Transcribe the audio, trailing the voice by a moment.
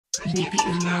Deep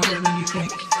it louder than you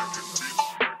think.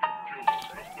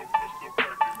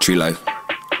 Tree life.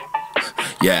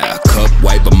 Yeah, cup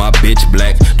white, but my bitch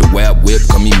black. The web whip,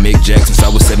 call me Mick Jack. Since I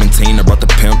was 17, I brought the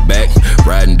pimp back.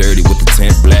 Riding dirty with the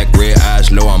tent black. Red eyes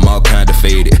low, I'm all kinda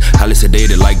faded. Highly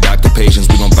sedated like Dr. Patience.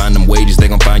 We gon' find them wages, they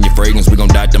gon' find your fragrance. We gon'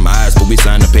 dot them eyes, but we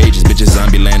sign the pages. Bitches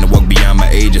zombie land and walk beyond my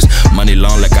ages. Money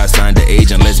long like I signed the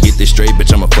agent. Let's get this straight,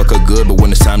 bitch, I'ma fuck her good. But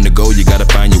when it's time to go, you gotta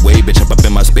find your way. Bitch, I'm up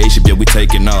in my spaceship, yeah, we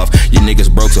taking off. You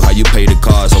niggas broke, so how you pay the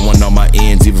cars? I want all my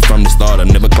ends, even from the start. I'm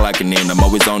never clocking in, I'm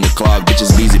always on the clock.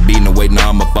 Bitches busy beating away, now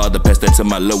I'm a father. Pass that to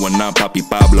my little one, I'm Papi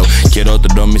Pablo. Kid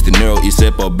Otro, Mr. Nero,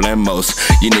 Isepo, Blemos.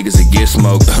 You niggas that get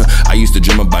smoked. I used to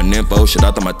dream about nympho. Shout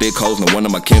out to my thick hoes, now one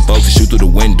of my kinfolks to shoot through the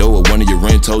window or one of your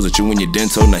rentos at you and your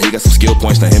dento. Now he got some skill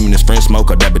points, now him and his friends smoke.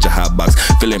 Call that bitch a hot box.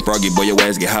 Feeling froggy, boy, your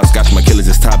ass get hopscotch. My killers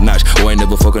is top notch. Boy, ain't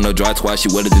never fucking no dry twice. She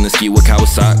wetter than a ski with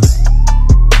Kawasaki.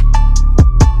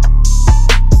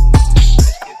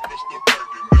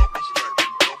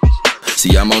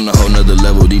 See, I'm on a whole nother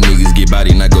level. These niggas get body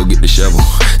and I go get the shovel.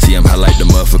 See, I'm high like the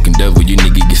motherfucking devil. You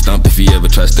nigga get stumped if he ever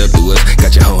try step to us.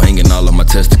 Got your hoe hanging all on my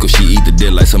testicles. She eat the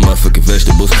dick like some motherfucking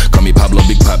vegetables. Call me Pablo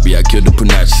Big Papi, I killed the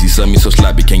Punachi. She suck me so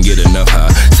sloppy, can't get enough.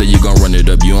 Say you gon' run it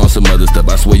up, you on some other stuff.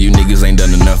 I swear you niggas ain't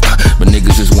done enough. But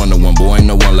niggas just one-on-one, boy, ain't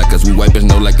no one like us. We wipers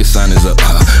know like your sign is up.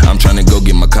 I'm tryna go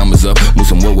get my commas up. Move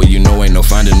some more where you know ain't no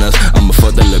finding us. I'ma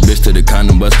fuck that little bitch to the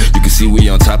condom bus. You can see we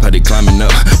on top, how they climbing up.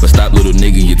 But stop, little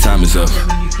nigga, your time is up.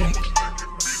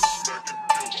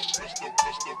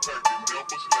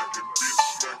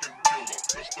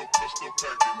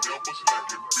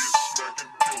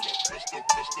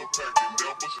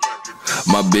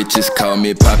 My bitches call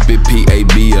me Papi,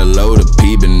 P-A-B-L-O, the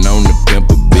P been on the pimp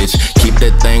a bitch. Keep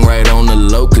that thing right on the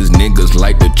low, cause niggas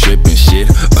like to trip and shit.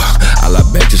 I lie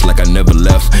back just like I never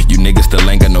left. You niggas still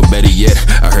ain't got no better yet.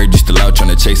 I heard you still out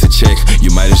tryna chase a check.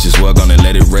 You might as just well gonna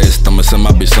let it rest. I'ma send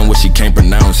my bitch somewhere she can't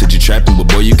pronounce. Said you trapping, but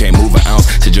boy, you can't move an ounce.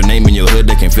 Said your name in your hood,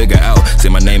 they can't figure out. Say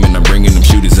my name and I'm bringing them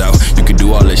shooters out. You can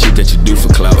do all that shit that you do for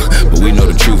clout, but we know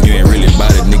the truth, you ain't really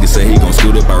about it. Niggas say he gon'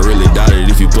 scoot up, I really doubt it.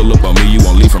 If you pull up on me, you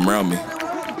won't leave from around me.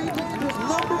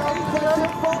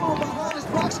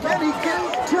 Can he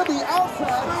get to the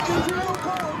outside?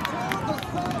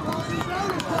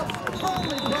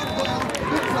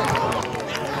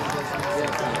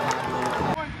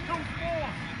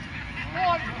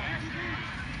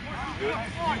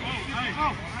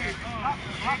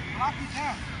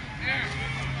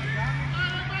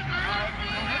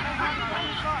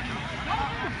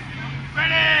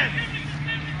 Ready!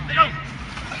 Let's go!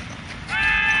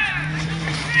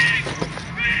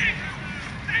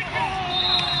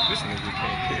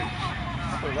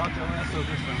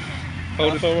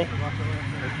 Hold it over.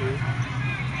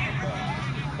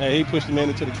 Hey, he pushed the man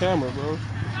into the camera, bro.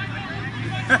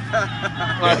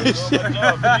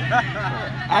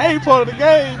 I ain't part of the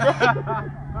game, bro.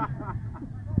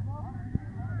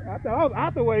 I thought I was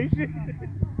out the way, shit. He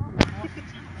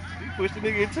pushed the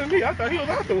nigga into me. I thought he was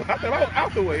out the way. I thought I was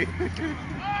out the way. Come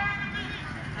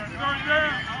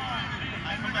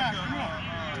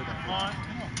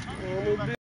on.